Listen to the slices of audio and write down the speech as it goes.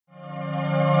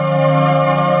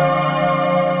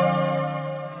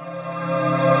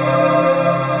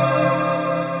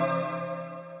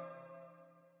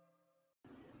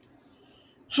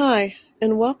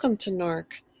and welcome to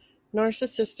NARC,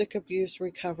 Narcissistic Abuse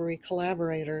Recovery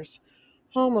Collaborators,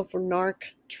 home of NARC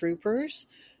Troopers.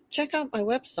 Check out my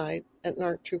website at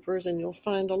NARC Troopers and you'll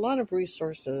find a lot of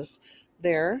resources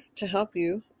there to help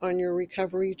you on your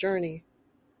recovery journey.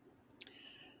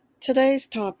 Today's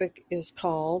topic is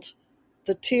called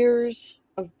The Tears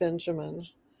of Benjamin.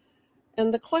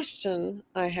 And the question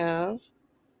I have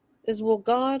is, will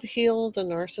God heal the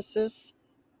narcissist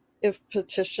if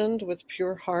petitioned with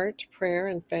pure heart, prayer,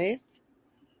 and faith?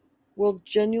 Will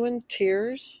genuine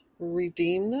tears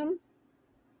redeem them?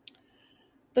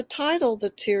 The title,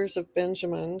 The Tears of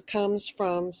Benjamin, comes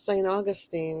from St.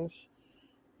 Augustine's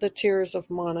The Tears of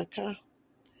Monica.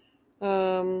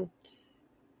 St.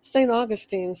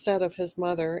 Augustine said of his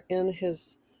mother in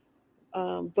his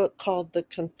book called The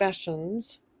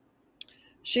Confessions,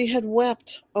 "She had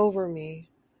wept over me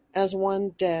as one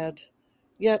dead,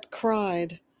 yet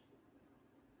cried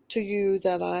to you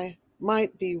that I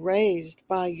might be raised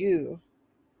by you."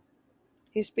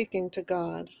 He's speaking to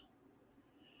God.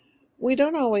 We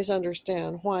don't always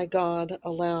understand why God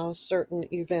allows certain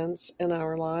events in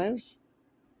our lives,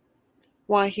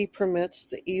 why He permits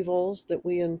the evils that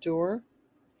we endure,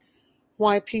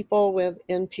 why people with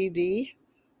NPD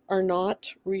are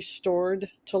not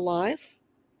restored to life.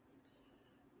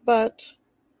 But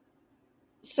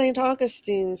St.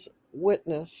 Augustine's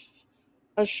witness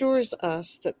assures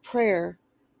us that prayer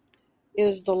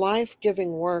is the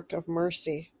life-giving work of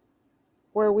mercy,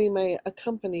 where we may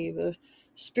accompany the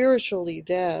spiritually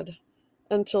dead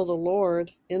until the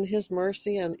Lord, in His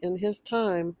mercy and in His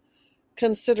time,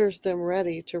 considers them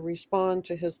ready to respond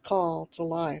to His call to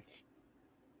life.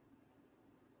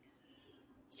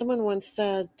 Someone once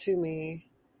said to me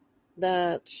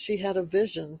that she had a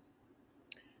vision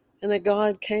and that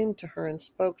God came to her and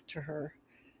spoke to her.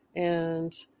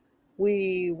 And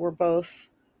we were both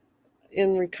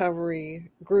in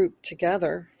recovery group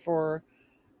together for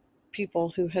people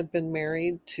who had been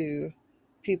married to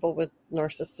people with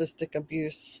narcissistic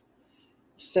abuse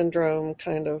syndrome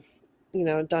kind of,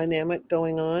 dynamic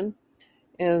going on.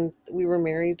 And we were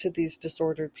married to these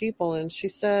disordered people. And she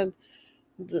said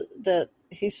that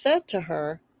he said to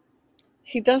her,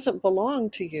 "He doesn't belong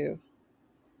to you.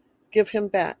 Give him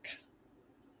back."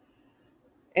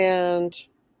 And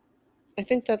I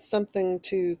think that's something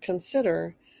to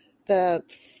consider,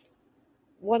 that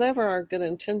whatever our good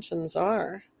intentions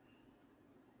are,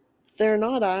 they're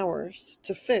not ours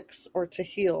to fix or to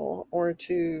heal or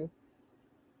to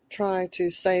try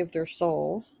to save their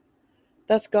soul.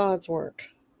 That's God's work.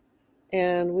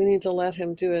 And we need to let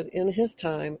Him do it in His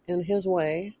time, in His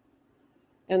way,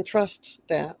 and trust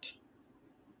that.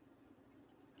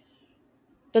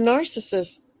 The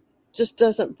narcissist just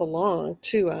doesn't belong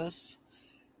to us.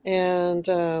 And,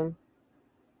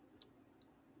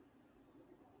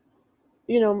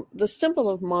 the symbol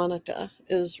of Monica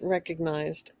is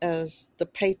recognized as the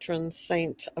patron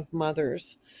saint of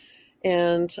mothers.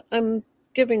 And I'm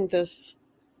giving this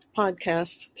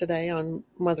podcast today on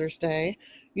Mother's Day.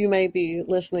 You may be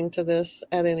listening to this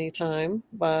at any time,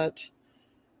 but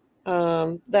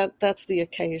that's the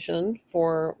occasion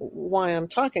for why I'm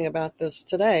talking about this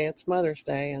today. It's Mother's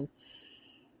Day,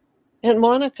 and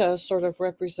Monica sort of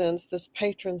represents this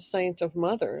patron saint of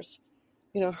mothers.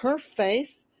 Her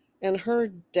faith and her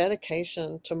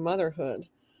dedication to motherhood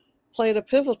played a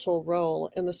pivotal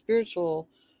role in the spiritual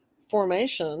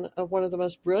formation of one of the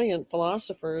most brilliant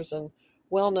philosophers and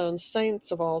well-known saints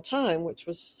of all time, which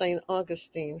was St.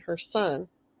 Augustine, her son.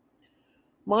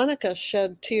 Monica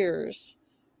shed tears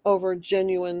over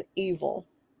genuine evil.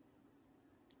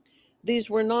 These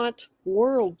were not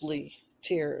worldly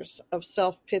tears of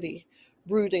self-pity,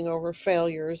 brooding over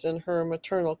failures in her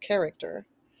maternal character.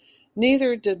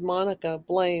 Neither did Monica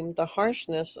blame the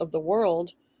harshness of the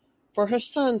world for her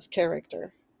son's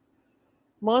character.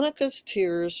 Monica's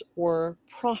tears were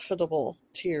profitable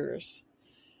tears,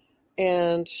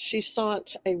 and she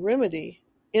sought a remedy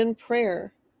in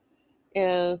prayer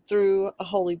and through a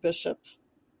holy bishop.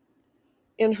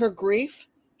 In her grief,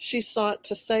 she sought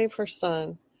to save her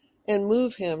son and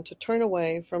move him to turn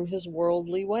away from his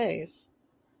worldly ways.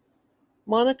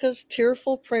 Monica's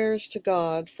tearful prayers to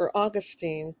God for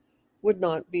Augustine would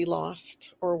not be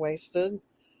lost or wasted.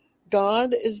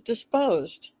 God is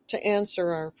disposed to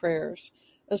answer our prayers,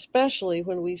 especially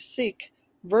when we seek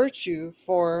virtue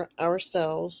for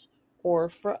ourselves or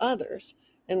for others,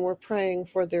 and we're praying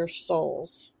for their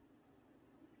souls.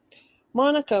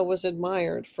 Monica was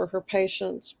admired for her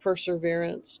patience,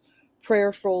 perseverance,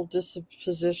 prayerful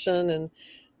disposition, and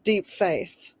deep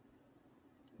faith.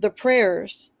 The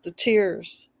prayers, the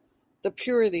tears, the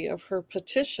purity of her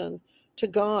petition to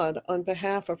God on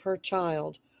behalf of her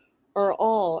child are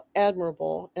all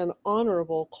admirable and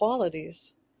honorable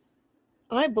qualities.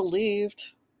 I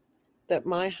believed that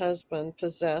my husband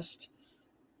possessed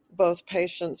both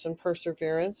patience and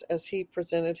perseverance as he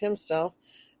presented himself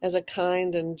as a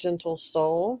kind and gentle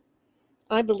soul.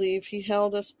 I believe he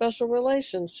held a special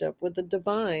relationship with the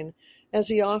divine as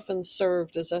he often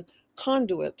served as a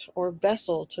conduit or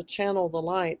vessel to channel the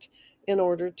light in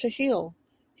order to heal.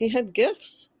 He had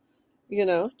gifts.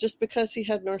 Just because he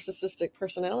had narcissistic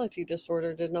personality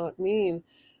disorder did not mean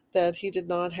that he did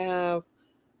not have,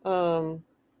 um,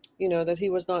 that he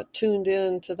was not tuned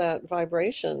in to that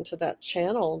vibration, to that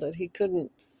channel, that he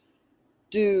couldn't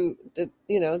do that,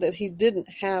 that he didn't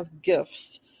have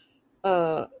gifts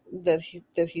that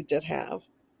he did have.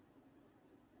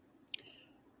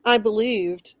 I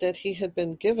believed that he had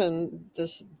been given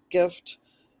this gift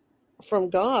from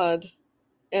God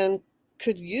and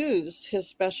could use his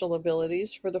special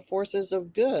abilities for the forces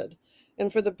of good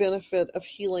and for the benefit of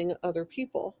healing other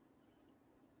people.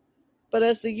 But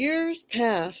as the years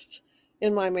passed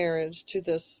in my marriage to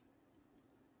this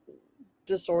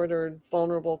disordered,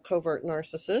 vulnerable, covert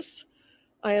narcissist,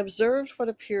 I observed what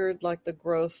appeared like the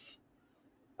growth,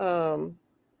 um,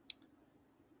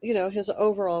 his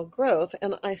overall growth,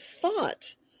 and I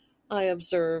thought I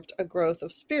observed a growth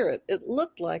of spirit. It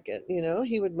looked like it.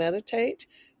 He would meditate,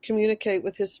 communicate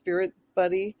with his spirit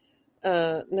buddy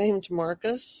named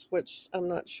Marcus, which I'm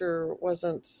not sure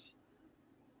wasn't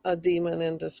a demon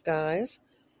in disguise.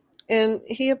 And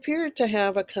he appeared to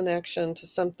have a connection to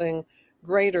something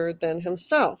greater than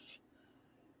himself.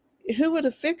 Who would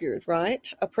have figured, right?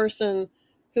 A person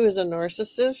who is a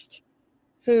narcissist,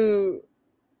 who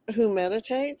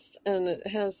meditates and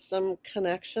has some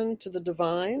connection to the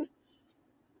divine.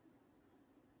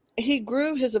 He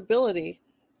grew his ability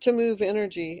to move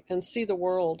energy and see the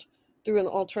world through an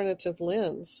alternative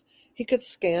lens. He could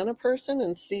scan a person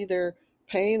and see their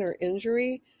pain or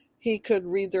injury. He could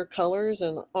read their colors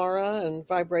and aura and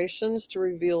vibrations to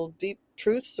reveal deep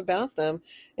truths about them.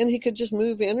 And he could just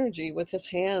move energy with his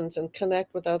hands and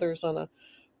connect with others on a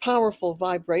powerful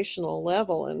vibrational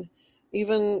level and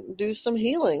even do some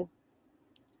healing.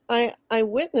 I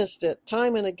witnessed it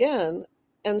time and again,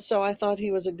 and so I thought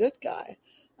he was a good guy.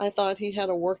 I thought he had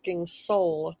a working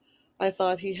soul. I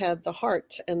thought he had the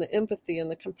heart and the empathy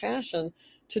and the compassion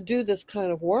to do this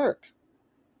kind of work.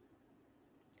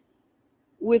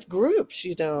 With groups,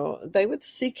 they would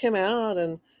seek him out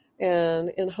and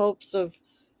in hopes of,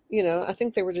 I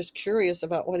think they were just curious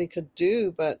about what he could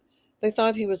do, but they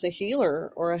thought he was a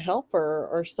healer or a helper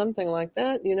or something like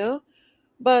that.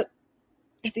 But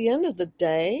at the end of the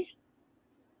day,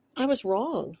 I was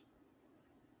wrong.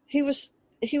 He was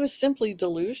he was simply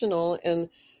delusional and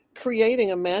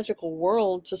creating a magical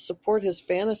world to support his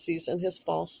fantasies and his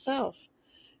false self.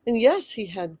 And yes, he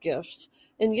had gifts.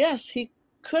 And yes, he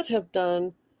could have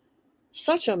done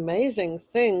such amazing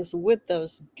things with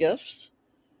those gifts,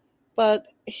 but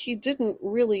he didn't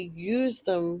really use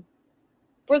them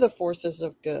for the forces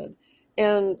of good.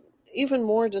 And even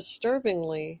more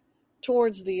disturbingly,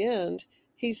 towards the end,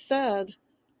 he said,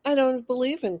 "I don't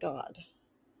believe in God."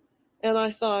 And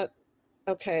I thought,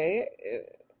 okay,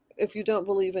 if you don't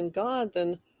believe in God,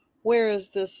 then where is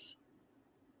this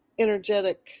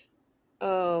energetic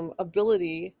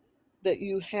ability that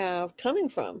you have coming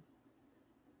from?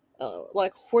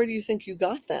 Like, where do you think you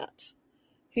got that?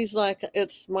 He's like,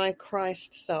 it's my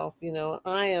Christ self,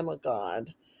 I am a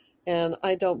God. And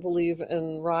I don't believe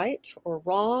in right or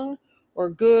wrong or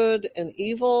good and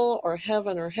evil or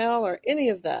heaven or hell or any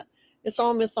of that. It's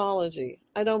all mythology.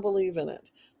 I don't believe in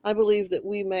it. I believe that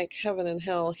we make heaven and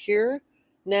hell here,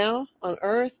 now, on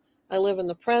earth. I live in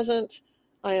the present.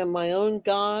 I am my own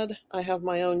God. I have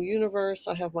my own universe.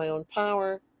 I have my own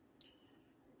power.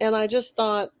 And I just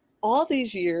thought, all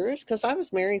these years, because I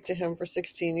was married to him for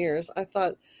 16 years, I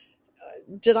thought,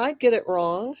 did I get it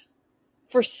wrong?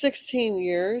 For 16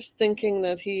 years, thinking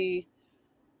that he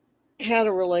had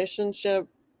a relationship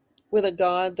with a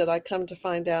God that I come to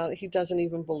find out he doesn't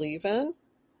even believe in.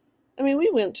 I mean,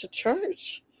 we went to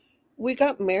church. We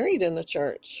got married in the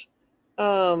church.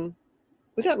 Um,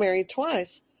 we got married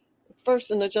twice.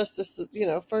 First in the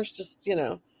first just,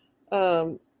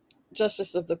 um,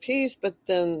 justice of the peace, but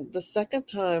then the second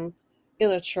time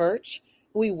in a church.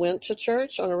 We went to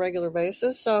church on a regular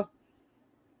basis. So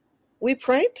we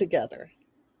prayed together.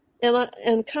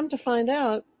 And come to find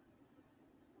out,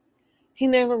 he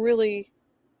never really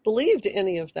believed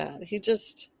any of that. He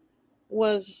just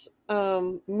was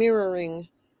mirroring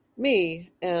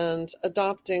me and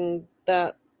adopting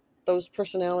those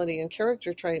personality and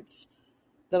character traits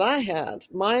that I had,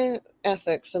 my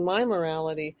ethics and my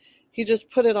morality. He just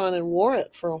put it on and wore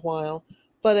it for a while.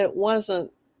 but it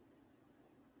wasn't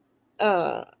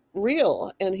uh,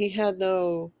 real, and he had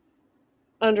no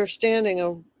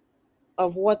understanding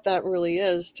of what that really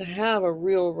is to have a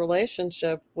real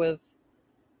relationship with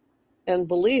and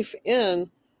belief in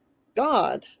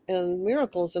God and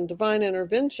miracles and divine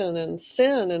intervention and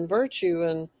sin and virtue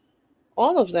and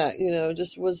all of that,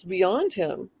 just was beyond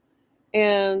him.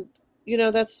 And,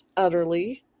 that's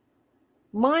utterly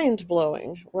mind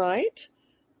blowing, right?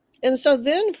 And so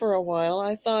then for a while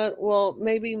I thought, well,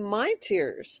 maybe my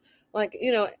tears, like,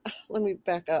 let me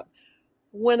back up.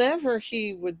 Whenever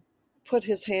he would put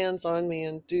his hands on me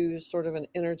and do sort of an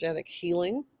energetic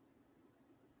healing,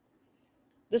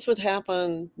 this would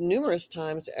happen numerous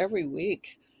times every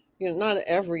week, not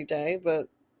every day, but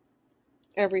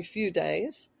every few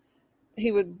days.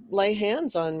 He would lay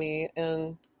hands on me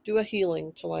and do a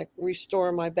healing to like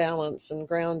restore my balance and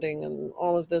grounding and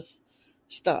all of this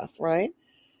stuff, right?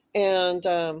 And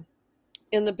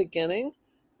in the beginning,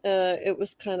 it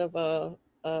was kind of a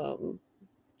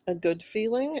good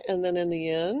feeling, and then in the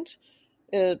end,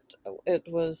 it it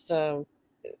was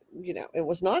it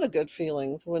was not a good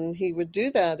feeling. When he would do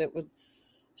that, it would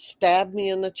stab me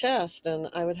in the chest, and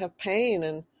I would have pain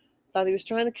and thought he was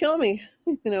trying to kill me,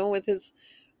 with his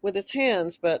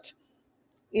hands. But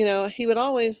he would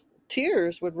always,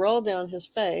 tears would roll down his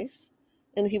face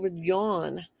and he would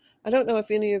yawn. I don't know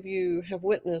if any of you have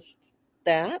witnessed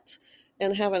that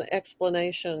and have an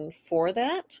explanation for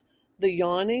that, the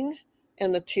yawning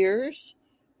and the tears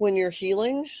when you're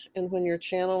healing and when you're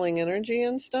channeling energy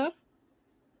and stuff.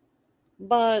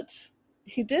 But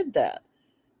he did that.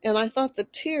 And I thought the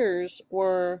tears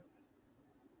were,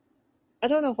 I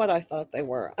don't know what I thought they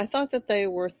were. I thought that they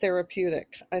were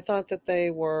therapeutic. I thought that they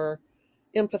were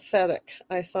empathetic.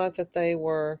 I thought that they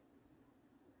were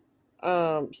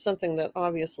something that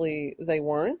obviously they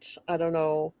weren't. I don't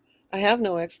know. I have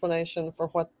no explanation for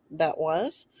what that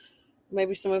was.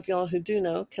 Maybe some of y'all who do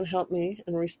know can help me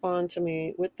and respond to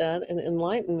me with that and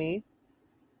enlighten me.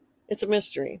 It's a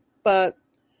mystery. But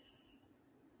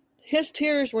his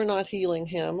tears were not healing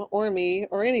him or me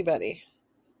or anybody.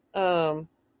 Um,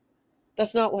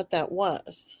 that's not what that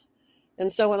was.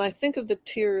 And so when I think of the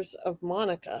tears of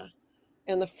Monica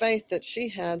and the faith that she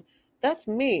had, that's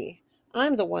me.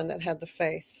 I'm the one that had the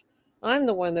faith. I'm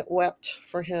the one that wept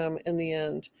for him in the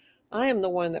end. I am the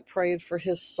one that prayed for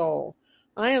his soul.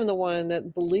 I am the one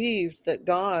that believed that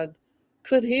God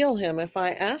could heal him if I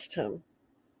asked him.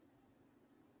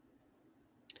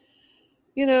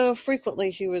 Frequently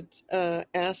he would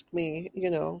ask me,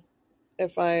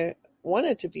 if I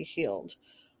wanted to be healed.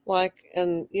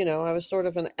 And, I was sort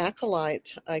of an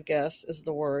acolyte, I guess is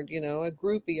the word, a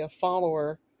groupie, a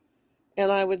follower. And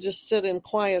I would just sit in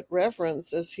quiet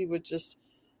reverence as he would just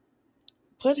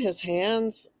put his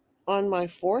hands on my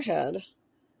forehead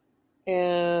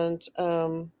and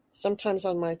sometimes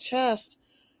on my chest.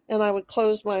 And I would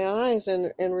close my eyes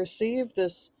and receive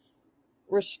this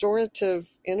restorative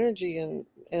energy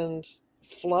and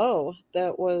flow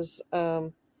that was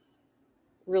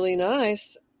really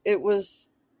nice. It was,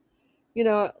 you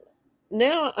know,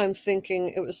 now I'm thinking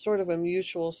it was sort of a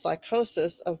mutual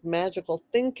psychosis of magical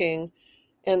thinking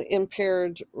and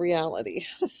impaired reality.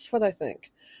 That's what I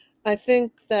think. I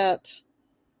think that,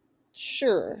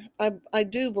 sure, I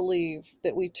do believe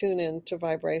that we tune in to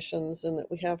vibrations and that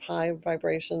we have high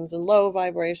vibrations and low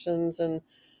vibrations, and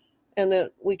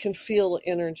that we can feel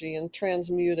energy and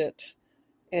transmute it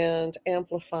and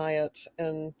amplify it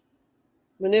and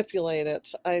manipulate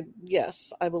it.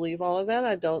 Yes, I believe all of that.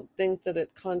 I don't think that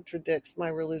it contradicts my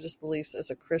religious beliefs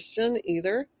as a Christian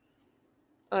either.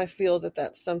 I feel that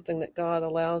that's something that God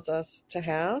allows us to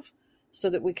have so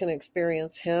that we can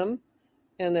experience Him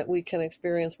and that we can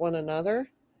experience one another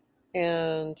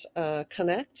and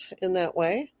connect in that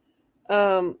way.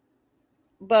 Um,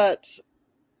 but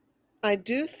I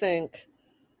do think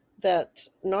that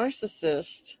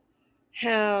narcissists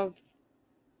have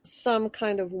some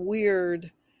kind of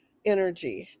weird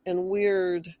energy and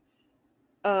weird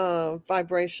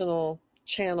vibrational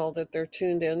channel that they're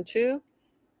tuned into,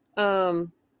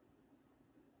 um,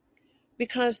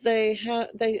 because they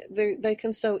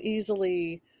can so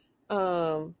easily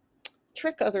um,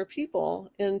 trick other people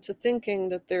into thinking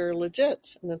that they're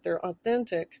legit and that they're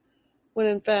authentic when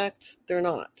in fact they're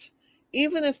not.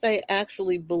 Even if they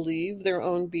actually believe their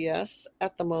own BS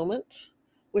at the moment,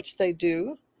 which they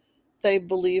do, they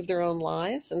believe their own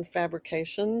lies and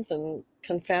fabrications and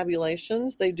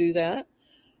confabulations. They do that.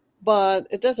 But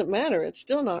it doesn't matter. It's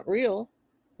still not real.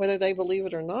 Whether they believe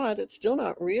it or not, it's still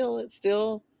not real. It's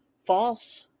still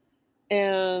false.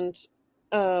 And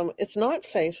it's not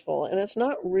faithful and it's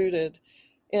not rooted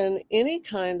in any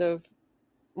kind of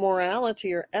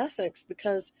morality or ethics,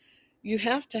 because you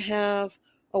have to have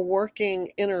a working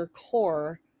inner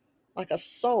core, like a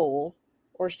soul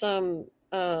or some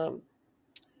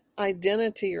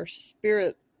identity or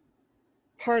spirit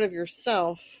part of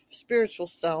yourself, spiritual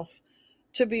self,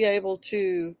 to be able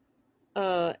to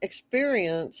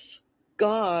experience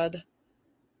God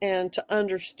and to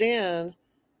understand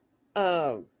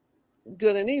uh,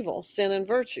 good and evil, sin and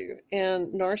virtue.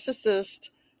 And narcissists,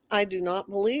 I do not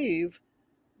believe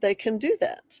they can do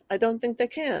that. I don't think they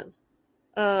can.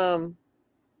 Um,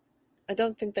 I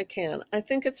don't think they can. I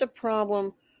think it's a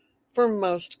problem for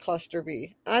most cluster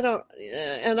B. I don't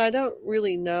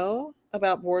really know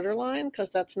about borderline because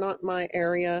that's not my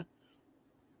area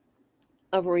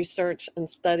of research and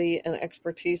study and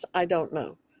expertise. I don't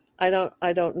know. I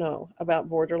don't know about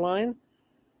borderline.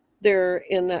 They're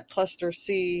in that cluster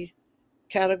C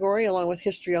category along with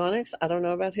histrionics. I don't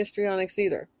know about histrionics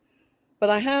either. But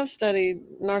I have studied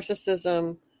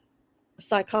narcissism,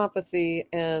 psychopathy,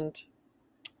 and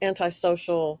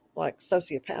antisocial, like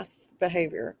sociopath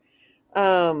behavior.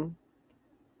 Um,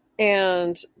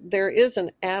 and there is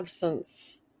an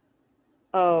absence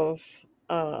of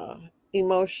uh,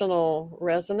 emotional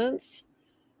resonance,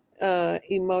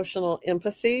 emotional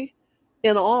empathy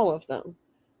in all of them.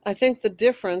 I think the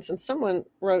difference, and someone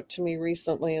wrote to me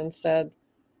recently and said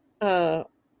uh,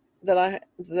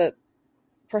 that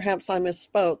perhaps I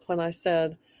misspoke when I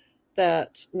said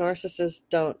that narcissists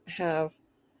don't have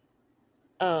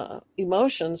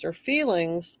emotions or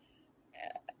feelings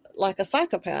like a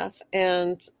psychopath,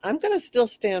 and I'm going to still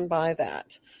stand by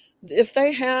that. If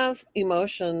they have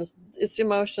emotions, it's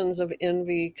emotions of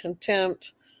envy,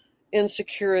 contempt,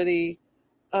 insecurity,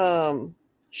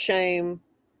 shame,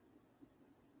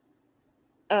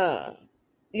 uh,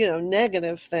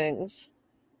 negative things,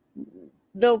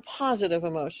 no positive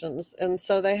emotions. And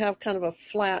so they have kind of a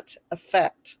flat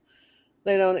effect.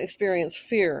 They don't experience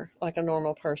fear like a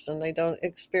normal person. They don't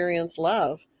experience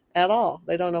love at all.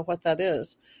 They don't know what that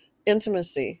is.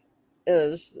 Intimacy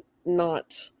is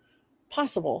not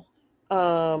possible.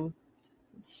 Um,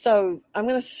 so I'm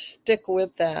going to stick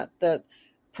with that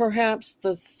perhaps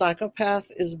the psychopath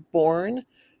is born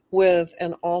with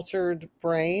an altered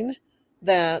brain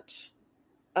that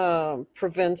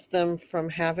prevents them from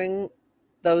having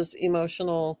those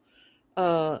that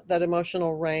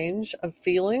emotional range of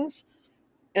feelings.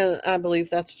 And I believe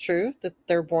that's true, that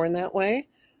they're born that way.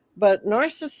 But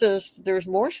narcissists, there's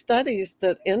more studies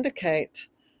that indicate,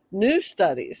 new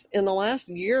studies in the last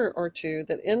year or two,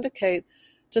 that indicate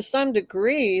to some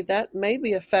degree that may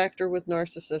be a factor with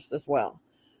narcissists as well.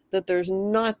 That there's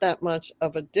not that much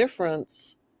of a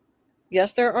difference.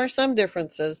 Yes, there are some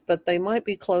differences, but they might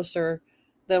be closer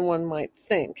than one might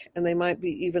think, and they might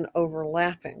be even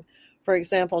overlapping. For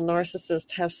example,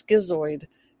 narcissists have schizoid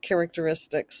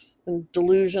characteristics and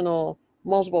delusional,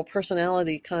 multiple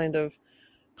personality kind of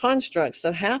constructs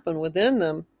that happen within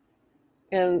them.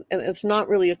 And it's not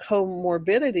really a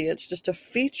comorbidity, it's just a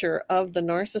feature of the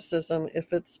narcissism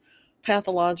if it's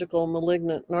pathological,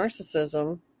 malignant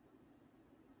narcissism.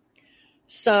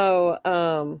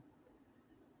 So,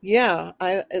 yeah,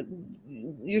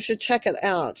 you should check it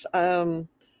out.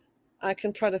 I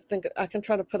can try to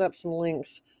put up some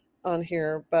links on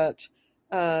here, but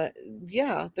uh,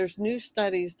 yeah, there's new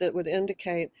studies that would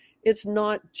indicate it's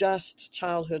not just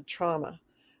childhood trauma,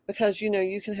 because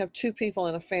you can have two people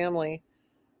in a family,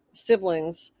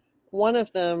 siblings. One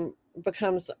of them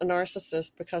becomes a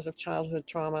narcissist because of childhood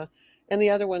trauma, and the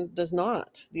other one does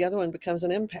not. The other one becomes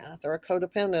an empath or a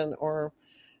codependent or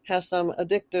has some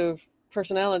addictive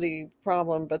personality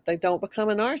problem, but they don't become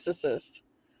a narcissist.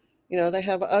 They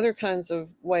have other kinds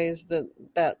of ways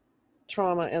that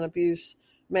trauma and abuse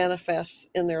manifests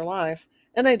in their life,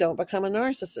 and they don't become a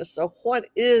narcissist. So what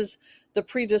is the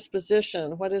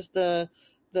predisposition? What is the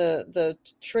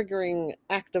triggering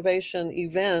activation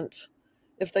event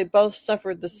if they both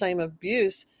suffered the same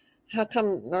abuse? How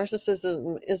come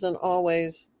narcissism isn't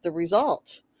always the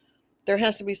result? There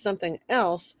has to be something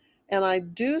else, and I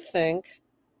do think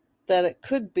that it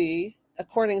could be,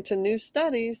 according to new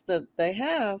studies that they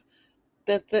have,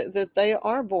 that they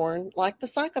are born like the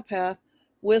psychopath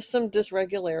with some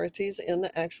dysregularities in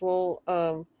the actual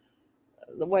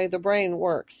the way the brain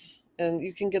works. And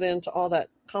you can get into all that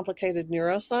complicated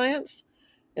neuroscience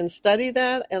and study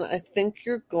that, and I think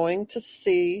you're going to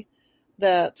see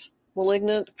that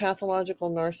malignant pathological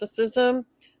narcissism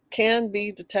can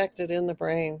be detected in the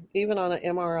brain, even on an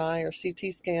MRI or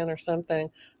CT scan or something.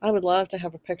 I would love to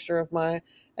have a picture of my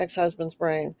ex-husband's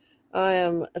brain. I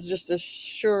am just as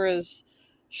sure as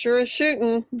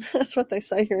shooting. That's what they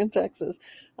say here in Texas.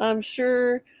 I'm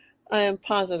sure, I am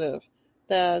positive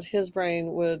that his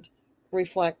brain would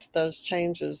reflect those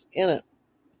changes in it.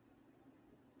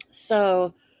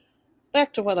 So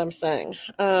back to what I'm saying.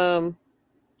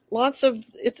 Lots of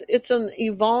it's an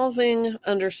evolving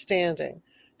understanding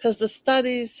because the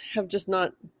studies have just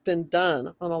not been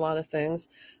done on a lot of things.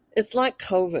 It's like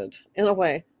COVID in a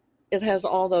way. It has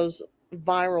all those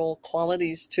viral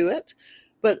qualities to it,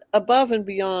 but above and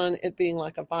beyond it being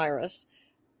like a virus,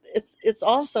 it's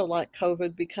also like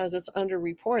COVID because it's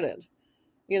underreported.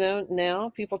 Now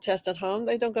people test at home.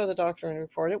 They don't go to the doctor and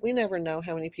report it. We never know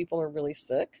how many people are really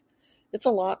sick. It's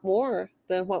a lot more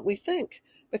than what we think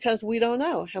because we don't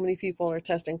know how many people are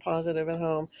testing positive at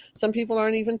home. Some people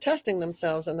aren't even testing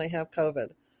themselves and they have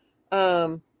COVID.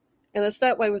 Um, and it's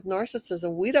that way with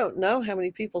narcissism. We don't know how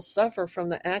many people suffer from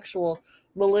the actual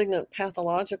malignant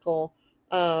pathological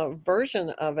version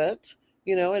of it.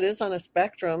 It is on a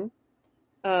spectrum.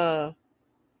 Uh,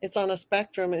 it's on a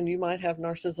spectrum, and you might have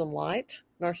narcissism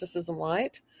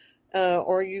light,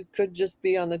 or you could just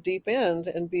be on the deep end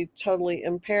and be totally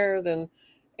impaired and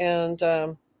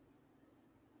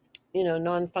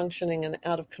non-functioning and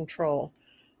out of control,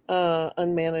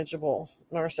 unmanageable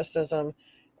narcissism,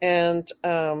 and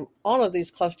all of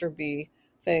these cluster B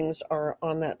things are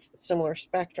on that similar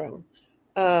spectrum.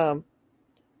 Um,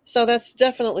 so that's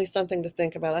definitely something to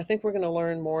think about. I think we're going to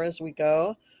learn more as we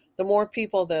go. The more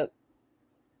people that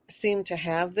seem to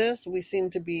have this. We seem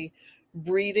to be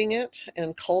breeding it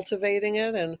and cultivating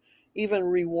it and even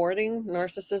rewarding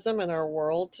narcissism in our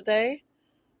world today,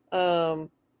 um,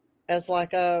 as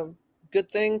like a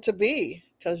good thing to be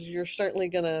because you're certainly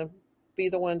going to be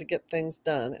the one to get things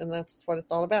done. And that's what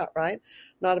it's all about, right?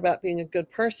 Not about being a good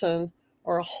person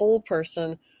or a whole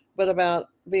person, but about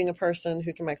being a person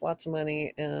who can make lots of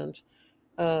money and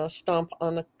stomp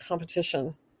on the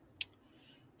competition.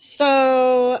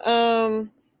 So,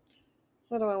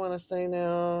 what do I want to say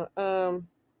now?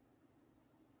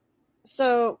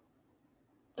 So,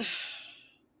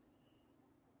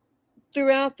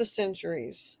 throughout the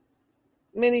centuries,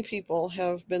 many people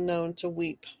have been known to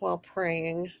weep while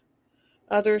praying.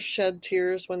 Others shed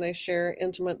tears when they share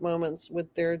intimate moments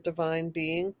with their divine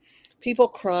being. People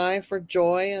cry for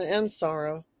joy and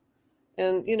sorrow.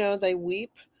 And, they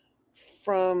weep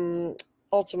from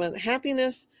ultimate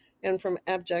happiness and from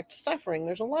abject suffering.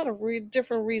 There's a lot of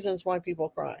different reasons why people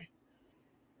cry.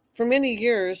 For many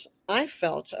years, I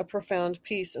felt a profound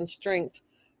peace and strength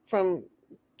from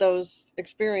those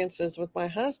experiences with my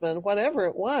husband. Whatever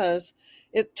it was,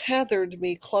 it tethered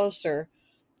me closer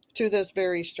to this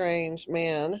very strange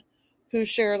man who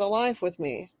shared a life with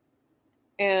me.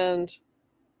 And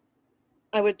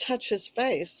I would touch his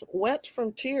face, wet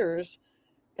from tears,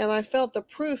 and I felt the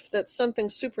proof that something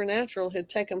supernatural had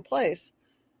taken place.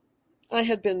 I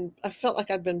felt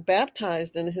like I'd been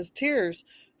baptized in his tears,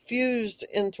 fused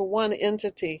into one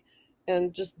entity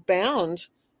and just bound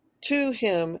to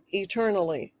him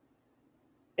eternally.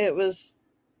 It was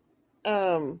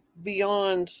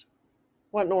beyond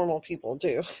what normal people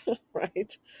do,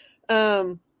 right?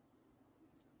 Um,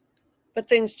 but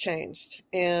things changed,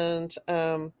 and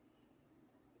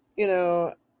you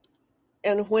know,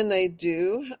 and when they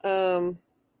do, the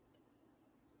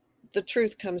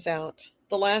truth comes out.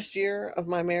 The last year of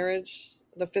my marriage,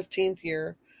 the 15th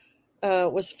year,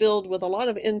 was filled with a lot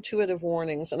of intuitive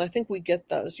warnings, and I think we get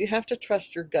those. You have to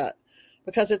trust your gut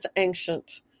because it's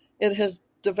ancient. It has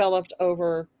developed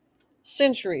over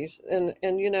centuries,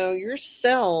 and your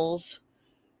cells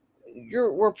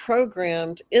were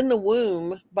programmed in the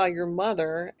womb by your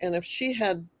mother, and if she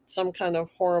had some kind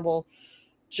of horrible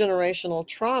generational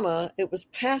trauma, it was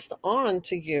passed on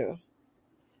to you,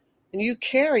 and you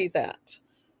carry that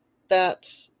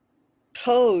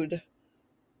code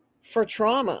for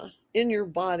trauma in your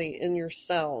body, in your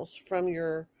cells from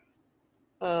your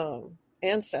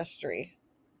ancestry.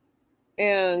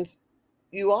 And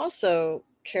you also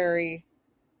carry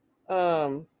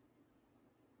um,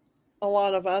 a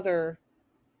lot of other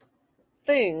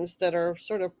things that are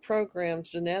sort of programmed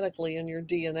genetically in your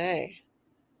DNA.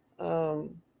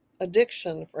 Um,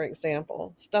 Addiction, for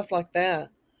example, stuff like that.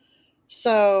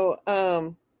 So,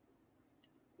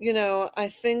 I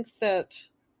think that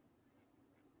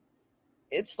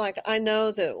it's like I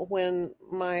know that when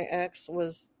my ex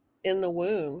was in the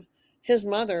womb, his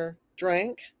mother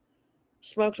drank,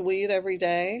 smoked weed every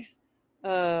day,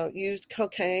 used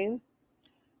cocaine.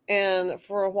 And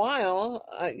for a while,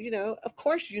 of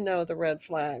course, the red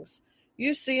flags.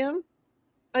 You see them.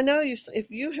 I know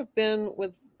if you have been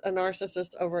with a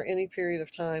narcissist over any period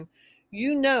of time,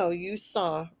 you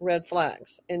saw red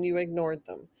flags and you ignored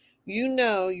them.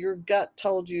 Your gut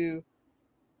told you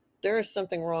there is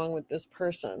something wrong with this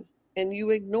person and you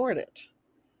ignored it.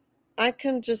 I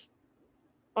can just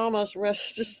almost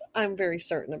rest, just, I'm very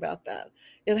certain about that.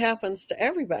 It happens to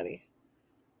everybody.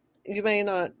 You may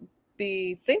not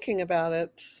be thinking about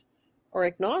it or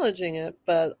acknowledging it,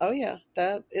 but oh yeah,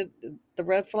 the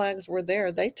red flags were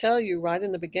there. They tell you right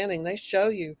in the beginning. They show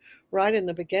you right in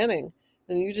the beginning,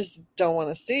 and you just don't want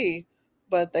to see,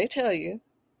 but they tell you.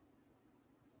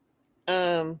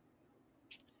 Um,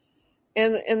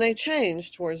 and they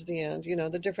change towards the end.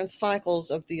 The different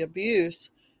cycles of the abuse.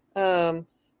 Um,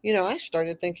 I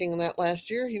started thinking that last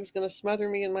year he was going to smother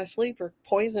me in my sleep or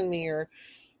poison me or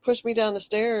push me down the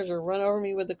stairs or run over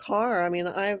me with the car. I mean,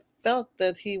 I felt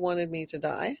that he wanted me to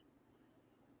die.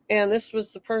 And this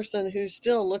was the person who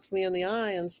still looked me in the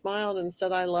eye and smiled and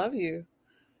said, I love you.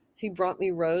 He brought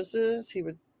me roses. He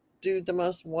would do the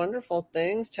most wonderful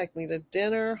things, take me to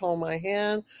dinner, hold my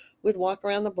hand. We'd walk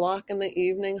around the block in the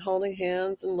evening holding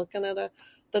hands and looking at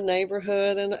the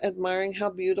neighborhood and admiring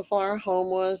how beautiful our home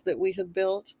was that we had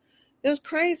built. It was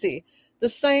crazy. The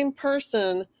same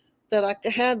person that I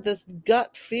had this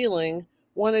gut feeling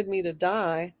wanted me to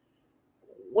die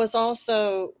was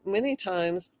also many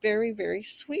times very, very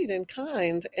sweet and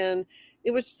kind. And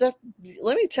it was that,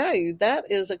 let me tell you, that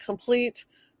is a complete,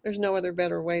 there's no other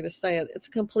better way to say it. It's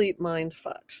a complete mind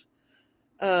fuck,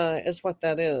 is what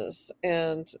that is.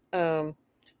 And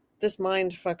this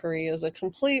mind fuckery is a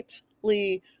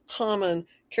completely common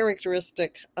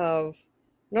characteristic of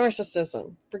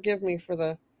narcissism. Forgive me for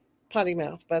the potty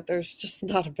mouth, but there's just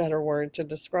not a better word to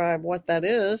describe what that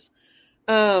is.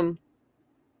 Um,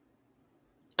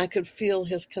 I could feel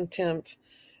his contempt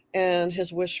and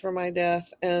his wish for my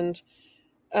death,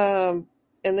 um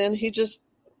and then he just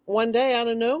one day out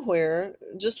of nowhere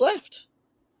just left.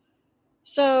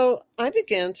 So I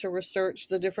began to research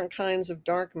the different kinds of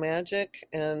dark magic,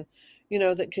 and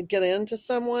that could get into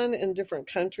someone in different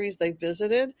countries they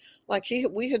visited. Like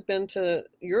we had been to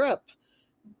Europe,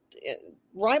 eh,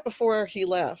 right before he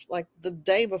left, like the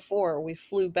day before we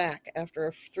flew back after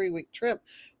a 3-week trip,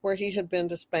 where he had been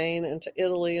to Spain and to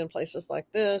Italy and places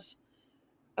like this.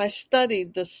 I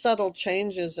studied the subtle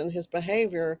changes in his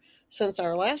behavior since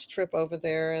our last trip over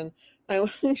there, and I,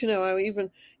 I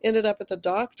even ended up at the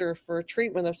doctor for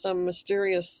treatment of some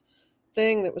mysterious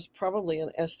thing that was probably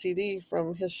an STD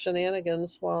from his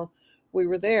shenanigans while we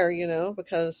were there,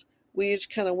 because we each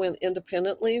kind of went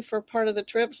independently for part of the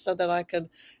trip so that I could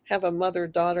have a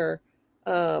mother-daughter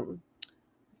um,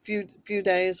 few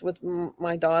days with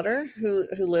my daughter who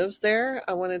lives there.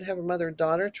 I wanted to have a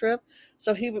mother-daughter trip,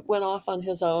 so he went off on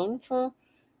his own for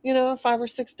 5 or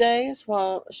 6 days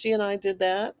while she and I did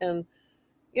that. And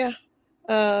yeah,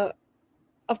 uh,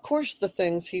 of course the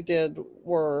things he did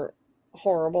were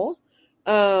horrible.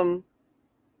 Um,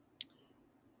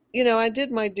 I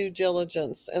did my due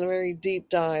diligence and a very deep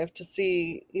dive to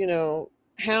see,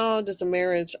 how does a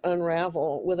marriage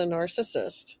unravel with a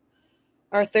narcissist.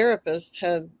 Our therapist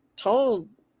had told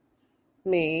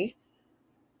me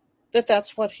that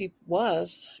that's what he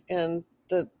was, and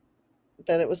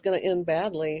that it was going to end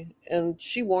badly. And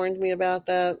she warned me about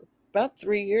that about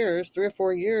 3 or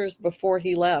 4 years before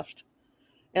he left.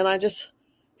 And I just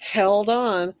held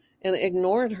on and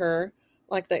ignored her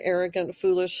like the arrogant,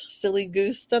 foolish, silly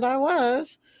goose that I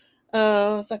was.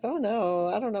 I was like, oh no,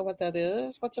 I don't know what that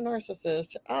is. What's a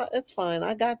narcissist? It's fine.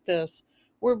 I got this.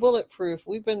 We're bulletproof.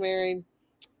 We've been married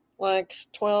like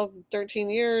 12, 13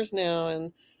 years now,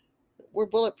 and we're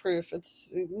bulletproof.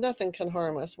 It's nothing can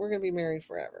harm us. We're going to be married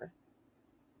forever.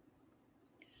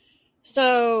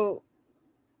 So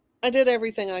I did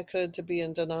everything I could to be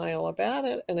in denial about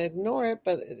it and ignore it,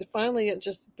 but finally it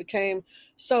just became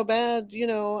so bad,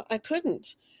 I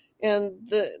couldn't. And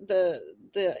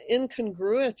the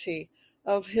incongruity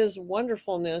of his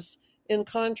wonderfulness in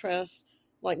contrast,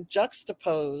 like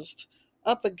juxtaposed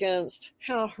up against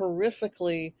how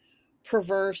horrifically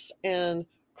perverse and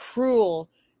cruel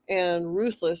and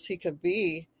ruthless he could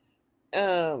be,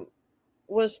 um,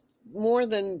 was more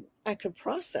than I could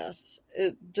process.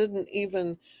 It didn't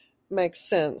even make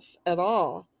sense at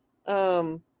all.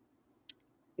 Um,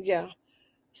 yeah.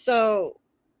 So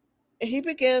he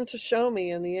began to show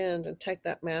me in the end and take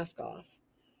that mask off.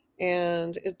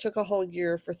 And it took a whole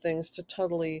year for things to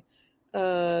totally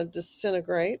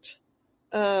disintegrate.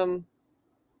 Um,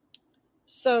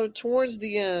 so towards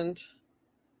the end,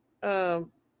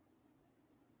 um,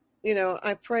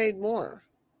 I prayed more,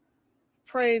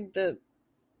 prayed that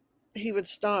he would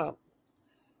stop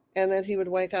and that he would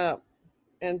wake up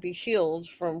and be healed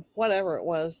from whatever it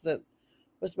was that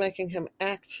was making him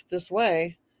act this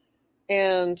way.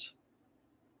 And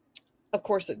of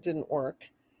course, it didn't work.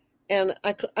 And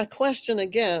I question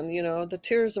again, the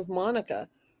tears of Monica.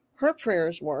 her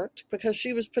prayers worked because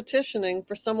she was petitioning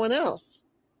for someone else.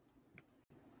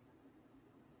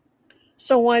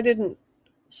 So why didn't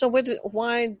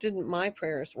my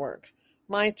prayers work?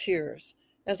 My tears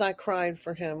as I cried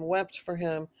for him, wept for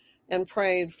him, and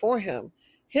prayed for him.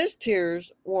 His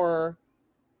tears were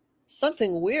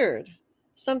something weird,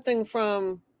 something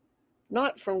from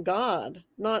not from God,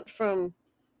 not from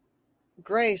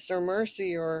grace or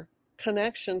mercy or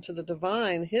connection to the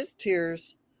divine. His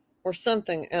tears were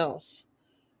something else.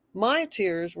 My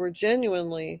tears were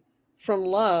genuinely from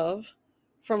love,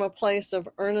 from a place of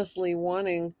earnestly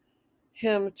wanting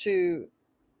him to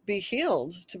be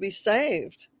healed, to be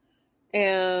saved.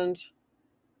 And,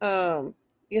 um,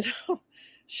 you know,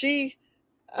 she,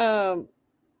 um,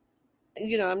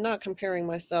 I'm not comparing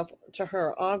myself to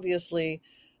her. Obviously,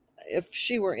 if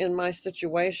she were in my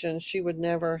situation, she would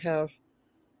never have,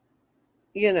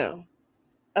 you know,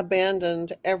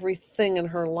 abandoned everything in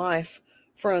her life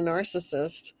for a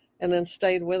narcissist and then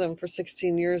stayed with him for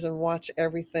 16 years and watched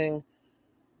everything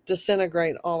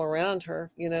disintegrate all around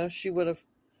her. She would have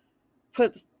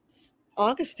put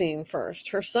Augustine first,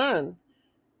 her son,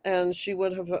 and she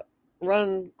would have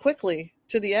run quickly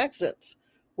to the exits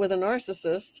with a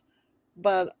narcissist.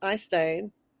 But I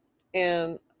stayed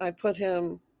and I put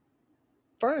him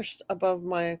first above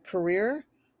my career,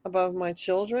 above my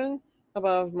children,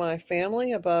 above my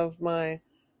family, above my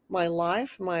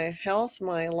life, my health,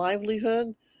 my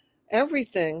livelihood,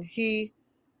 everything.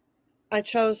 I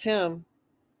chose him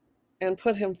and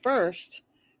put him first.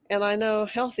 And I know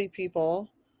healthy people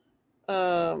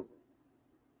um,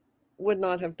 would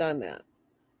not have done that.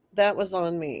 That was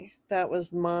on me. That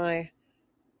was my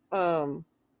um,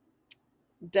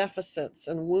 deficits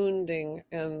and wounding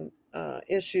and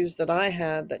issues that I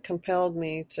had that compelled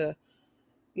me to,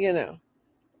 you know,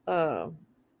 uh,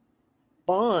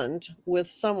 bond with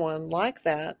someone like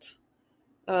that.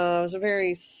 It was a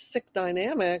very sick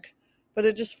dynamic, but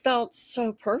it just felt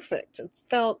so perfect. It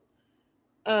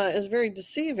was very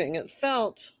deceiving. It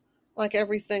felt like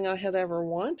everything I had ever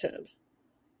wanted,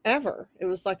 ever. It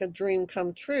was like a dream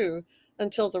come true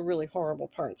until the really horrible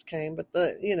parts came, but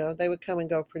they would come and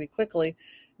go pretty quickly.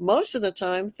 Most of the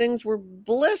time, things were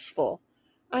blissful.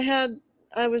 I had,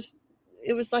 I was,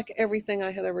 it was like everything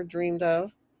I had ever dreamed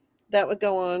of. That would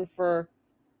go on for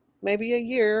maybe a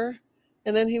year,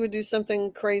 and then he would do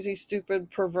something crazy,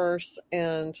 stupid, perverse,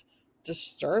 and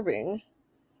disturbing,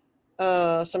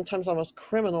 sometimes almost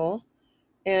criminal,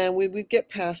 and we would get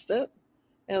past it.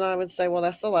 And I would say, well,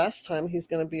 that's the last time he's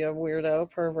going to be a weirdo,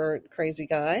 pervert, crazy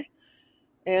guy.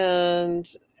 And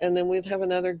and then we'd have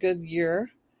another good year,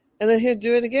 and then he'd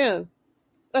do it again.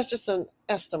 That's just an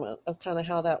estimate of kind of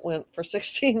how that went for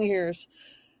 16 years.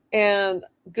 And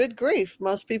good grief,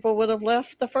 most people would have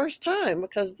left the first time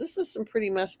because this was some pretty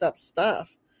messed up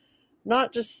stuff.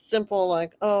 Not just simple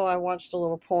like, oh, I watched a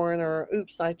little porn or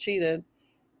oops, I cheated.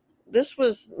 This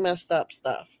was messed up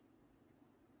stuff.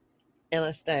 And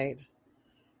I stayed.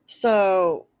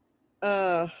 So,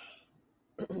 uh,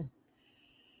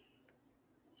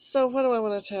 so what do I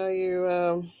want to tell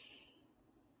you?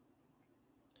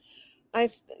 I,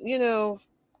 you know,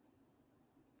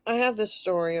 I have this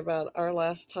story about our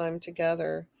last time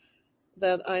together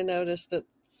that I noticed that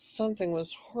something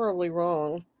was horribly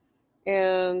wrong.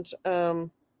 And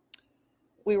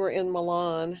we were in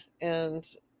Milan and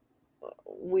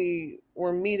we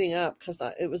were meeting up because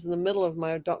it was in the middle of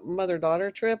my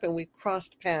mother-daughter trip and we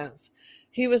crossed paths.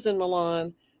 He was in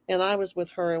Milan and I was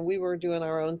with her and we were doing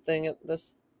our own thing at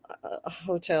this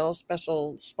hotel,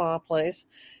 special spa place.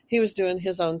 He was doing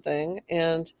his own thing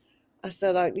and I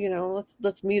said,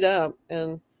 let's meet up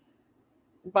and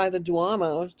by the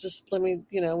Duomo, just let me,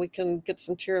 we can get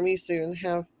some tiramisu and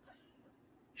have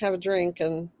a drink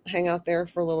and hang out there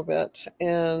for a little bit.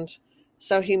 And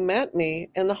so he met me,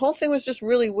 and the whole thing was just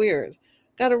really weird.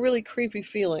 Got a really creepy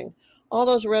feeling. All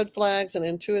those red flags and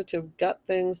intuitive gut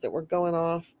things that were going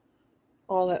off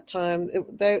all that time.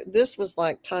 This was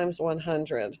like times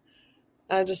 100.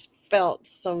 I just felt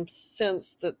some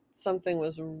sense that something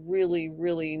was really,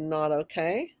 really not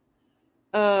okay.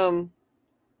 Um,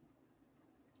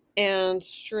 and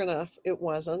sure enough, it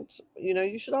wasn't.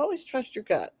 You should always trust your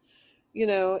gut.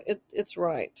 It's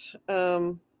right.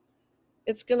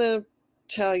 It's going to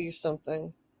tell you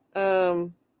something.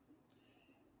 Um,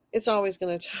 it's always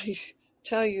going to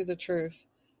tell you the truth.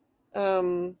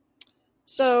 Um,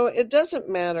 so it doesn't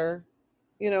matter,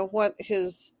 what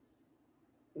his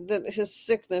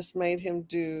sickness made him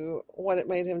do, what it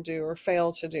made him do or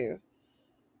fail to do.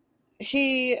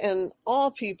 He and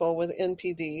all people with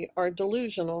NPD are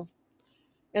delusional,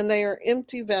 and they are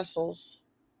empty vessels,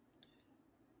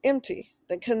 empty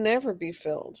that can never be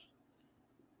filled.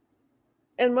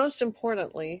 And most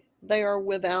importantly, they are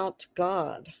without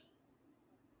God,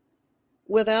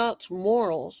 without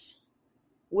morals,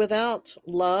 without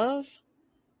love,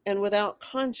 and without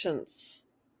conscience.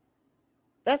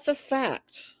 That's a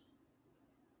fact.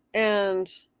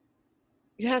 And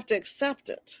you have to accept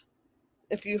it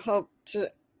if you hope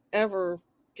to ever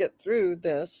get through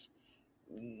this.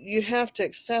 You have to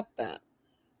accept that.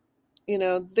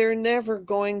 They're never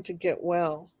going to get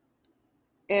well,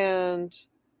 and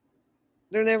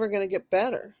they're never going to get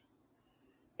better.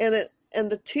 And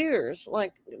the tears,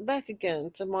 like back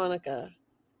again to Monica,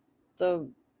 the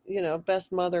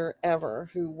best mother ever,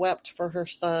 who wept for her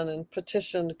son and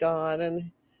petitioned God,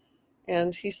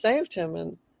 and he saved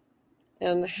him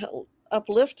and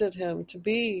uplifted him to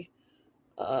be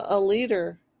a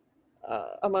leader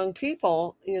among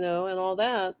people, and all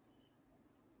that.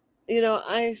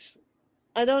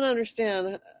 I don't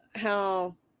understand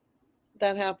how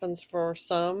that happens for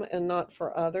some and not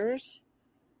for others.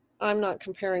 I'm not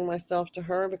comparing myself to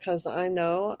her because I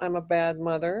know I'm a bad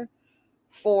mother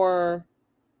for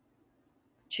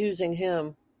choosing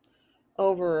him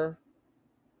over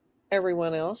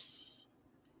everyone else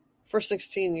for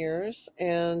 16 years.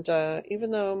 And even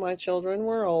though my children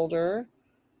were older,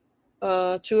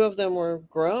 two of them were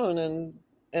grown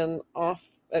and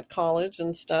off at college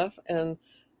and stuff. And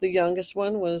the youngest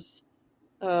one was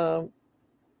uh,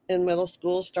 in middle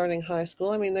school, starting high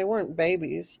school. I mean, they weren't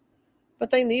babies,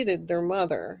 but they needed their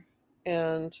mother.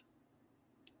 And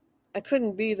I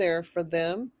couldn't be there for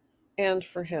them and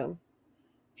for him.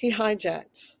 He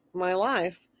hijacked my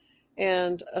life,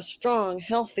 and a strong,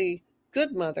 healthy,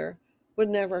 good mother would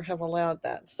never have allowed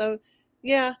that. So,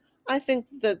 yeah, I think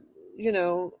that, you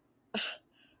know,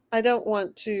 I don't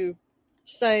want to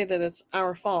say that it's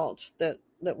our fault that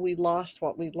we lost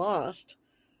what we lost,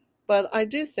 but I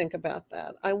do think about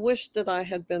that. I wish that I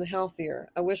had been healthier.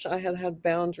 I wish I had had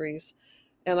boundaries,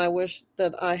 and I wish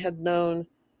that I had known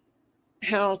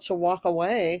how to walk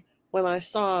away when I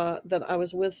saw that I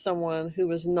was with someone who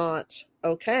was not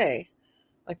okay.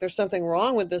 Like there's something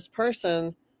wrong with this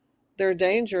person. They're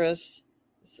dangerous.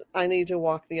 I need to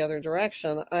walk the other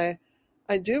direction. I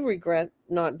do regret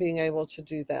not being able to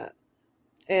do that.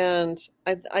 And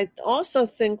I also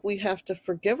think we have to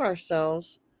forgive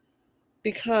ourselves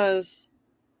because,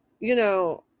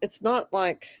 it's not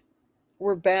like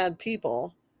we're bad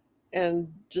people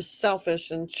and just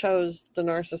selfish and chose the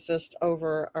narcissist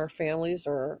over our families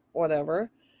or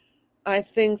whatever. I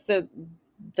think that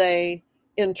they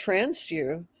entrance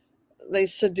you, they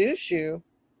seduce you,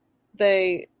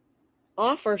 they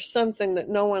offer something that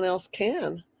no one else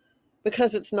can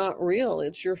because it's not real.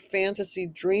 It's your fantasy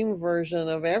dream version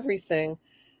of everything.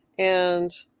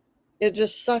 And it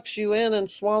just sucks you in and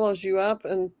swallows you up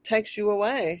and takes you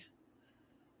away.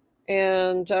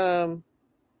 And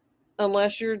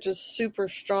unless you're just super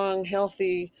strong,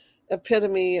 healthy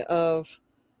epitome of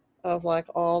like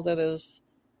all that is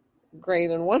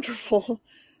great and wonderful,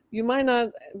 you might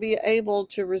not be able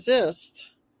to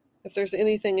resist if there's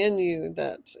anything in you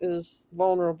that is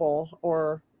vulnerable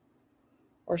or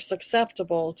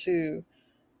susceptible to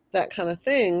that kind of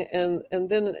thing, and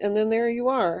then there you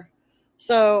are.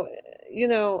 So,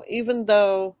 even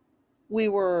though we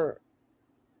were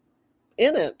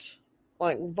in it,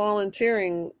 like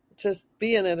volunteering to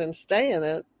be in it and stay in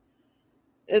it,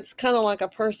 it's kind of like a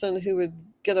person who would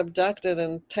get abducted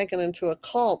and taken into a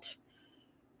cult.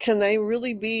 Can they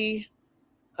really be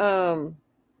um,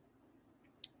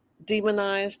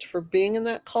 demonized for being in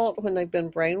that cult when they've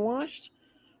been brainwashed?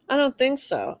 I don't think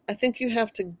so. I think you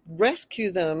have to rescue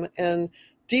them and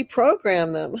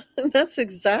deprogram them. And that's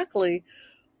exactly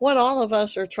what all of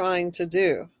us are trying to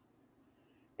do.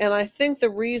 And I think the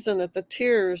reason that the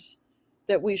tears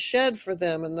that we shed for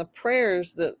them and the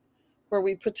prayers that where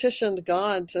we petitioned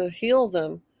God to heal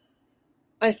them,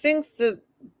 I think that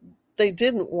they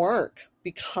didn't work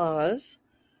because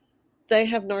they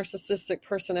have narcissistic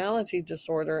personality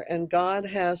disorder, and God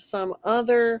has some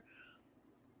other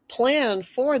plan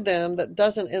for them that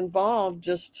doesn't involve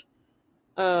just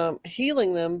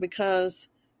healing them because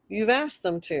you've asked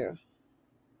him to.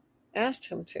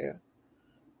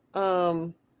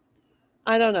 Um,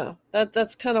 I don't know.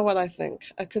 That's kind of what I think.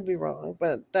 I could be wrong,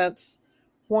 but that's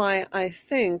why I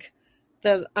think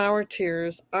that our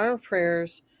tears, our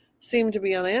prayers seem to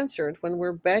be unanswered when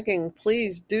we're begging,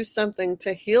 please do something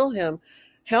to heal him,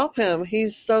 help him.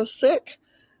 He's so sick.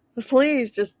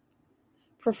 Please just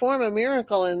perform a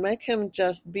miracle and make him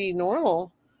just be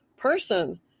normal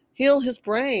person. Heal his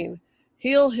brain.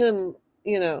 Heal him,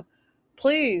 you know,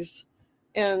 please.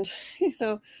 And, you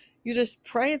know, you just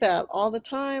pray that all the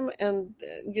time. And,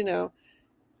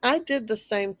 I did the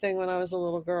same thing when I was a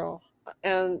little girl.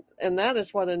 And that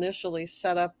is what initially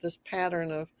set up this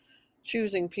pattern of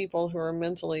choosing people who are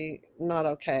mentally not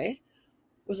okay.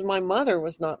 It was my mother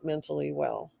was not mentally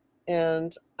well,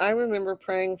 and I remember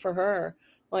praying for her,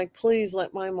 like, please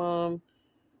let my mom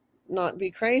not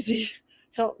be crazy.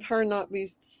 Help her not be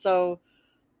so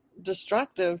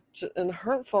destructive and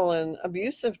hurtful and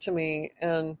abusive to me,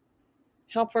 and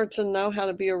help her to know how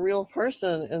to be a real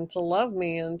person and to love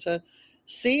me and to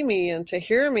see me and to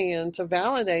hear me and to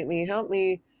validate me. Help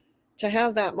me to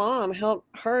have that mom, help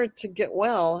her to get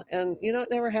well. And, it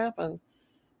never happened.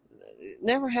 It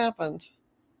never happened.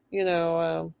 You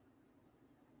know,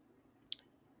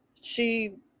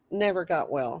 she never got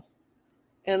well.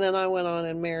 And then I went on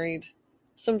and married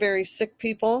some very sick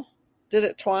people, did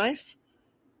it twice.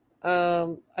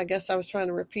 I guess I was trying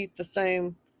to repeat the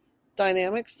same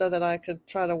dynamics so that I could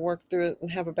try to work through it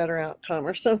and have a better outcome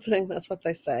or something. That's what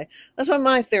they say. That's what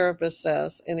my therapist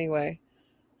says, anyway.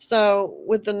 So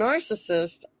with the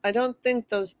narcissist, I don't think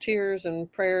those tears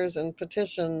and prayers and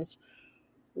petitions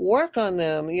work on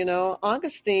them.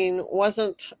 Augustine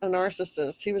wasn't a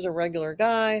narcissist. He was a regular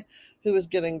guy who was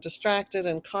getting distracted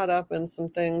and caught up in some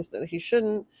things that he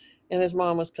shouldn't. And his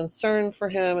mom was concerned for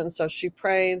him. And so she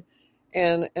prayed,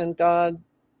 and God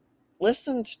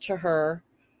listened to her,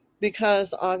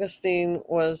 because Augustine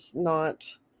was not,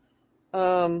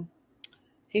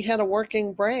 he had a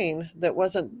working brain that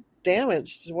wasn't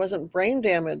damaged, wasn't brain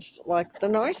damaged like the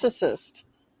narcissist.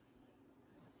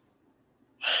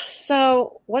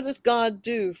 So, what does God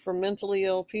do for mentally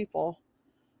ill people?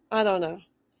 I don't know.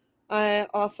 I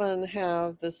often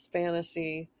have this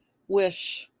fantasy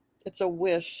wish, it's a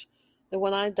wish, that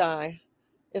when I die,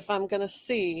 if I'm going to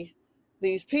see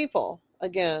these people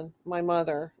again, my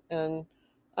mother and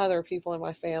other people in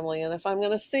my family, and if I'm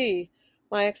going to see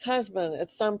my ex-husband at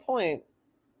some point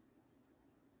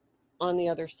on the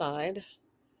other side,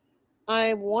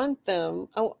 I want them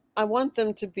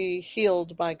to be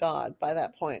healed by God by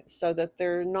that point, so that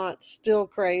they're not still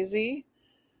crazy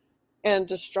and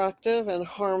destructive and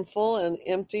harmful and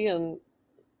empty and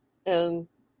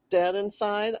dead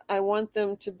inside. I want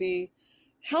them to be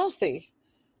healthy.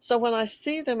 So when I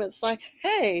see them, it's like,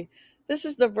 hey, this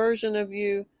is the version of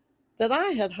you that I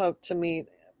had hoped to meet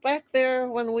back there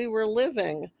when we were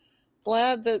living.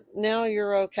 Glad that now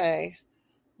you're okay.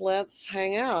 Let's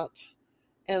hang out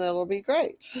and it'll be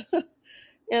great.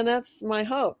 And that's my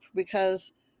hope,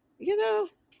 because, you know,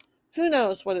 who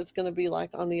knows what it's going to be like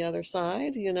on the other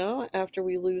side, after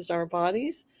we lose our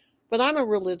bodies. But I'm a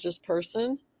religious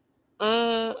person.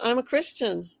 I'm a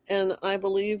Christian, and I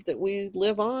believe that we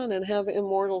live on and have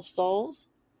immortal souls.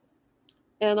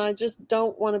 And I just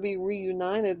don't want to be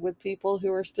reunited with people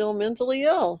who are still mentally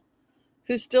ill,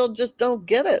 who still just don't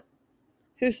get it,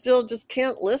 who still just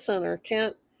can't listen or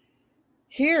can't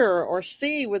hear or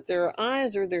see with their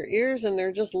eyes or their ears, and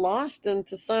they're just lost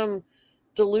into some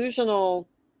delusional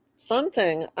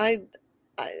something. I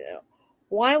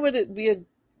why would it be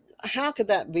how could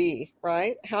that be,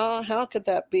 right? How could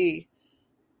that be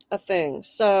a thing?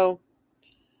 So,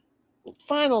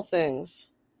 final things.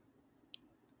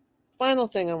 Final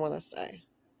thing I want to say.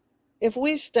 If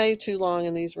we stay too long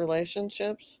in these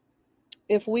relationships,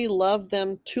 if we love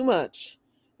them too much,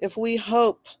 if we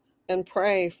hope and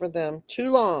pray for them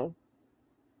too long,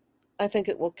 I think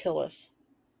it will kill us.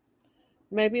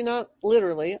 Maybe not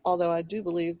literally, although I do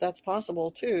believe that's possible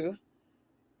too.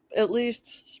 At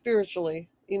least spiritually,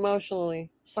 emotionally,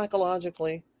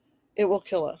 psychologically, it will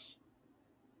kill us.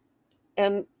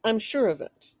 And I'm sure of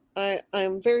it.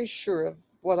 I'm very sure of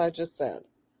what I just said.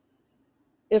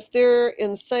 If they're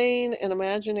insane and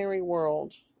imaginary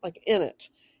world, like in it,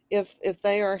 if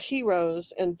they are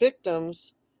heroes and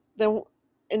victims, then,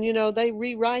 and they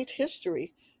rewrite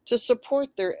history to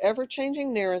support their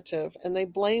ever-changing narrative, and they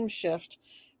blame shift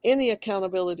any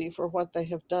accountability for what they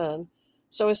have done.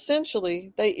 So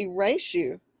essentially, they erase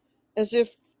you as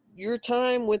if your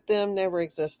time with them never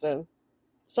existed.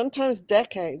 Sometimes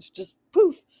decades, just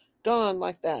poof, gone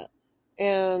like that.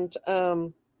 And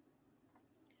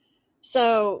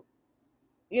so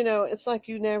it's like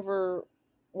you never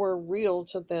were real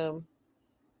to them.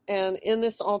 And in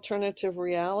this alternative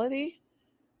reality,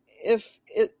 if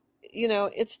it,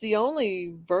 it's the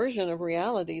only version of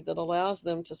reality that allows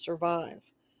them to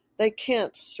survive. They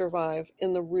can't survive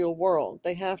in the real world.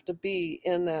 They have to be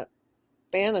in that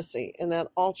fantasy, in that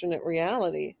alternate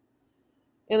reality.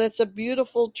 And it's a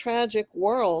beautiful, tragic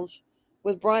world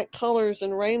with bright colors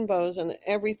and rainbows, and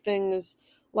everything is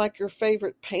like your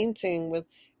favorite painting, with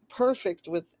perfect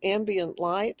with ambient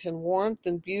light and warmth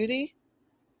and beauty.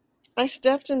 I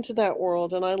stepped into that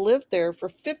world and I lived there for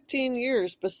 15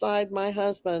 years beside my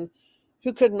husband,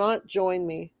 who could not join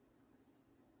me.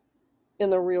 in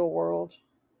the real world.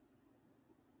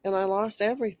 And I lost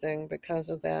everything because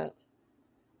of that.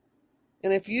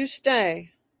 And if you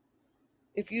stay,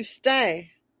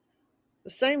 the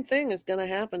same thing is going to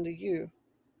happen to you.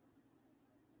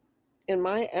 In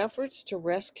my efforts to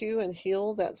rescue and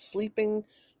heal that sleeping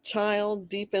child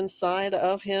deep inside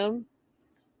of him,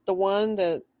 the one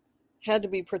that had to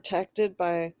be protected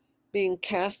by being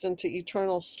cast into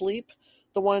eternal sleep,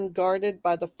 the one guarded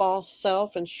by the false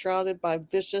self and shrouded by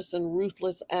vicious and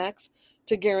ruthless acts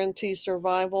to guarantee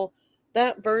survival,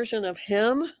 that version of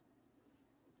him,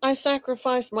 I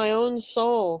sacrificed my own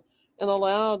soul and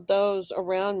allowed those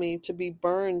around me to be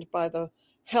burned by the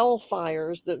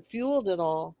hellfires that fueled it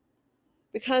all,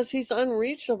 because he's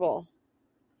unreachable.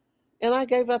 And I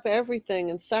gave up everything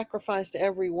and sacrificed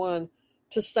everyone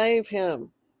to save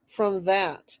him from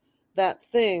that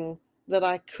thing that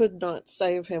I could not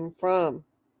save him from.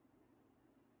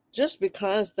 Just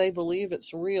because they believe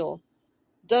it's real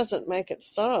doesn't make it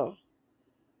so.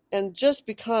 And just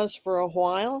because for a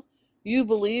while you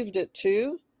believed it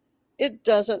too, it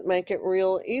doesn't make it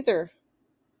real either.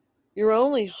 Your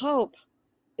only hope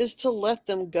is to let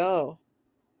them go.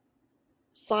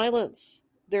 Silence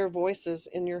their voices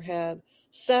in your head.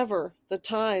 Sever the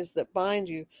ties that bind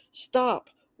you. Stop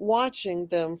watching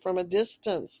them from a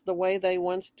distance the way they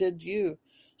once did you.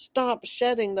 Stop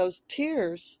shedding those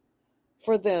tears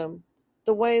for them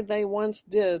the way they once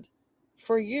did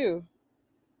for you.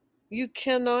 You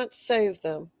cannot save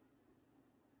them,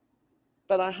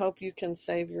 but I hope you can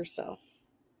save yourself.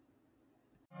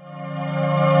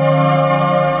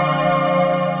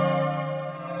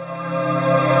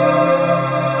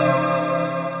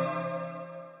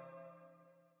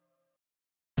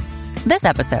 This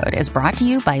episode is brought to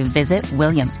you by Visit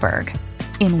Williamsburg.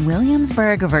 In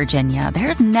Williamsburg, Virginia,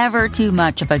 there's never too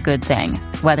much of a good thing.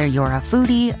 Whether you're a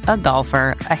foodie, a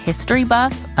golfer, a history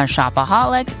buff, a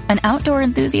shopaholic, an outdoor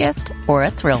enthusiast, or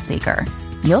a thrill seeker,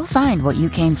 you'll find what you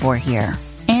came for here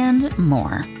and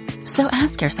more. So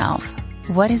ask yourself,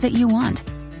 what is it you want?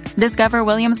 Discover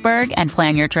Williamsburg and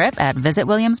plan your trip at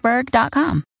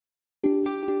visitwilliamsburg.com.